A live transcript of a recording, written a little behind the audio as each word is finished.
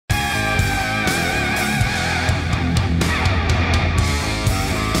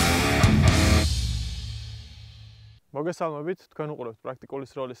მოგესალმებით, თქვენ უყურებთ პრაქტიკული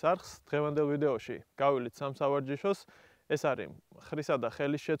სროლის არხს. დღევანდელ ვიდეოში გავვილით სამ სავარჯიშოს. ეს არის მხრისა და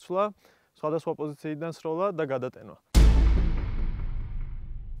ხელის შეცვლა, სხვადასხვა პოზიციიდან სროლა და გადატენვა.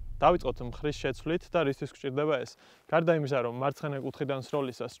 დავიწყოთ მხრის შეცვლით და რისთვის გვჭირდება ეს. გარდა იმისა, რომ მარცხენა კუთხიდან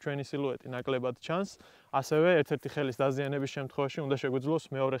სროლისას ჩვენი სილუეტი ნაკლებად ჩანს, ასევე ერთ-ერთი ხელის დაზიანების შემთხვევაში უნდა შეგვიძლოს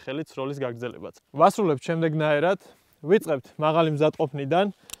მეორე ხელით სროლის გაგრძელებაც. ვასრულებთ შემდეგნაირად, ვიწყებთ მაღალი მზადყოფნიდან,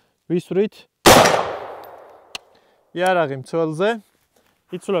 ვისვრით იარაღი მცველზე,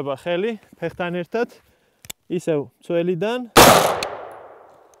 იცვლება ხელი ფეხთან ერთად, ისევ მცველიდან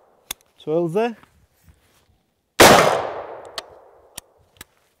მცველზე.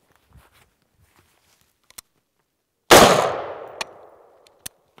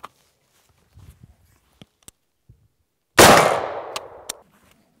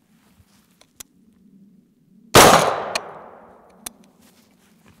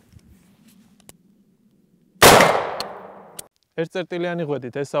 ერთწერტილიანი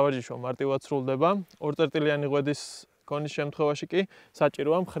ღვედით ეს სავარჯიშო მარტივად სრულდება. ორწერტილიანი ღვედის გონის შემთხვევაში კი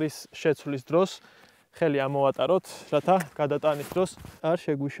საჭიროა მხრის შეცვლის დროს ხელი ამოვატაროთ, რათა გადატანის დროს არ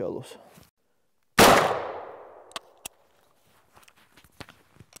შეგვიშალოს.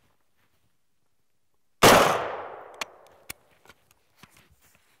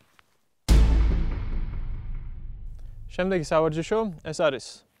 შემდეგი სავარჯიშო ეს არის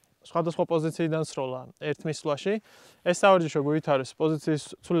სხვადასხვა პოზიციიდან სროლა ერთ მისვლაში. ეს სავარჯიშო გვითარებს პოზიციის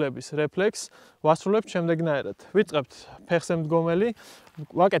ცვლილების რეფლექსს. ვასრულებთ შემდეგნაირად. ვიწყებთ ფეხზე მდგომელი,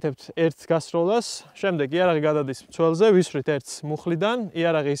 ვაკეთებთ ერთ გასროლას, შემდეგ იარაღი გადადის მცველზე, ვისვრით ერთს მუხლიდან,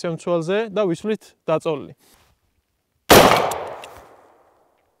 იარაღი ისევ მცველზე და ვისვლით დაწოლილი.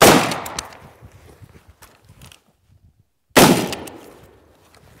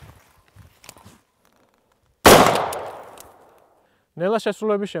 ნელა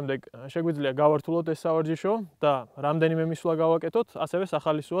შესრულების შემდეგ შეგვიძლია გავართულოთ ეს სავარჯიშო და რამდენიმე მისვლა გავაკეთოთ, ასევე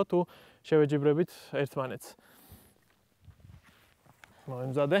სახალისოა თუ შევეჯიბრებით ერთმანეთს.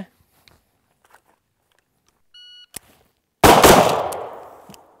 მოემზადე.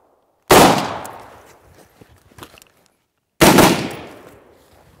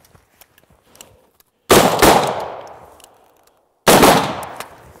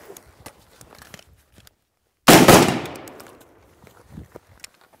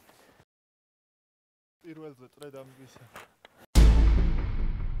 პირველზე წრე დამგვისა.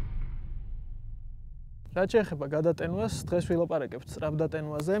 რაც შეეხება გადატენვას, დღეს ვილაპარაკებთ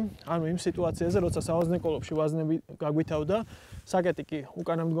სწრაფდატენვაზე, ანუ იმ სიტუაციაზე, როცა სავაზნე კოლოფში ვაზნები გაგვითავდა, საკეტი კი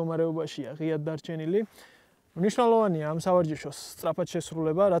უკანა მდგომარეობაშია, ღიად დარჩენილი. მნიშვნელოვანია ამ სავარჯიშოს სწრაფად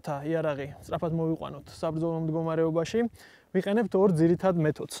შესრულება, რათა იარაღი სწრაფად მოვიყვანოთ საბრძოლო მდგომარეობაში. ვიყენებთ ორ ძირითად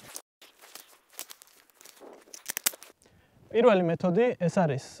მეთოდს. პირველი მეთოდი ეს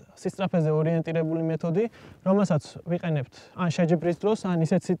არის სისწრაფეზე ორიენტირებული მეთოდი, რომელსაც ვიყენებთ ან შეჯიბრის დროს, ან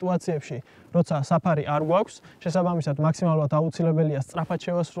ისეთ სიტუაციებში, როცა საფარი არ გვაქვს, შესაბამისად მაქსიმალურად აუცილებელია სწრაფად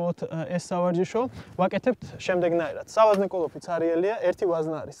შევასრულოთ ეს სავარჯიშო. ვაკეთებთ შემდეგნაირად. სავაზნე კოლოფი ცარიელია, ერთი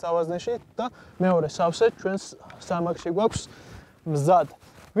ვაზნა არის სავაზნეში და მეორე სავსე ჩვენს სამაგში გვაქვს მზად.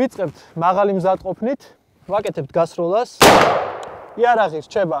 ვიწყებთ მაღალი მზადყოფნით, ვაკეთებთ გასროლას. იარაღი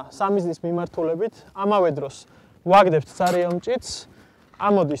რჩება სამიზნის მიმართულებით, ამავე დროს ვაგდებთ ცარიელ მჭიდს,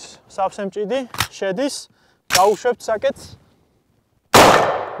 ამოდის სავსე მჭიდი, შედის, გაუშვებთ საკეთს,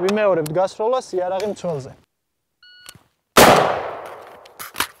 ვიმეორებთ გასროლას იარაღი მცველზე.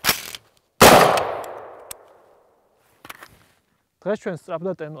 დღეს ჩვენ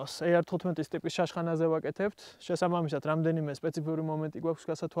სწრაფდატენვას AR-15-ის ტიპის შაშხანაზე ვაკეთებთ. შესაბამისად, რამდენიმე სპეციფიური მომენტი გვაქვს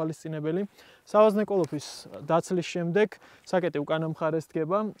გასათვალისწინებელი. სავაზნე კოლოფის დაცლის შემდეგ საკეტი უკანა მხარეს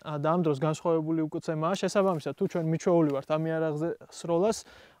დგება და ამ დროს განსხვავებული უკუცემაა. შესაბამისად, თუ ჩვენ მიჩვეული ვართ ამ იარაღზე სროლას,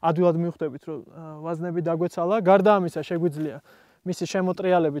 ადვილად მივხვდებით, რომ ვაზნები დაგვეცალა. გარდა ამისა, შეგვიძლია მისი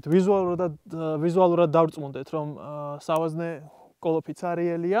შემოტრიალებით ვიზუალურად დავrწმუნდეთ, რომ სავაზნე კოლოფი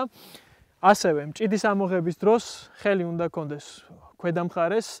ცარიელია. ასევე მჭიდის ამოღების დროს ხელი უნდა კონდეს ქვედა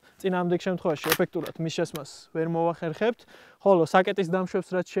მხარეს, წინააღმდეგ შემთხვევაში ეფექტურად მის შესმას ვერ მოვახერხებთ, ხოლო საკეტის დამშვებს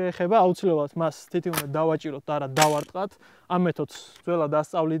რაც შეეხება, აუცილებლად მას თითი უნდა დავაჭიროთ და არა დავარტყათ. ამ მეთოდს ძველად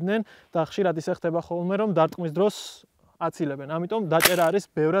ასწავლიდნენ და ხშირად ისე ხდება ხოლმე, რომ დარტყმის დროს აცილებენ. ამიტომ დაჭერა არის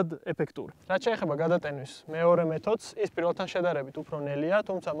ბევრად ეფექტური. რაც შეეხება გადატენვის მეორე მეთოდს, ის პირველთან შედარებით უფრო ნელია,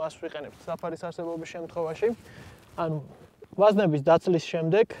 თუმცა მას ვიყენებთ საფარის არსებობის შემთხვევაში. ანუ ვაზნების დაცლის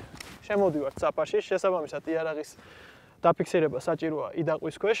შემდეგ შემოდივართ საფარში, შესაბამისად იარაღის დაფიქსირება საჭიროა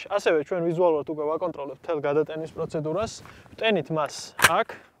იდაყვის ქვეშ. ასევე ჩვენ ვიზუალურად უკვე ვაკონტროლებთ მთელ გადატენის პროცედურას. ვტენით მას აქ,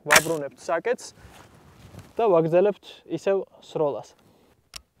 ვაბრუნებთ საკეთს და ვაგრძელებთ ისევ სროლას.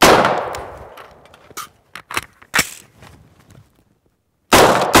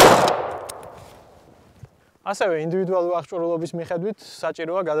 ასევე ინდივიდუალური აღჭურვილობის მიხედვით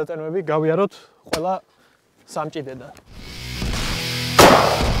საჭიროა გადატენვები გავიაროთ ყველა სამჭიდედან.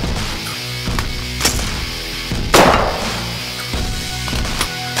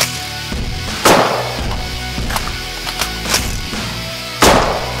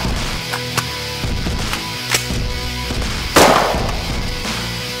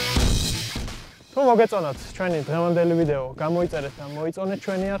 თუ მოგეწონათ ჩვენი დღევანდელი ვიდეო, გამოიწერეთ და მოიწონეთ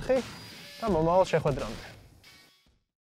ჩვენი არხი და მომავალ შეხვედრამდე.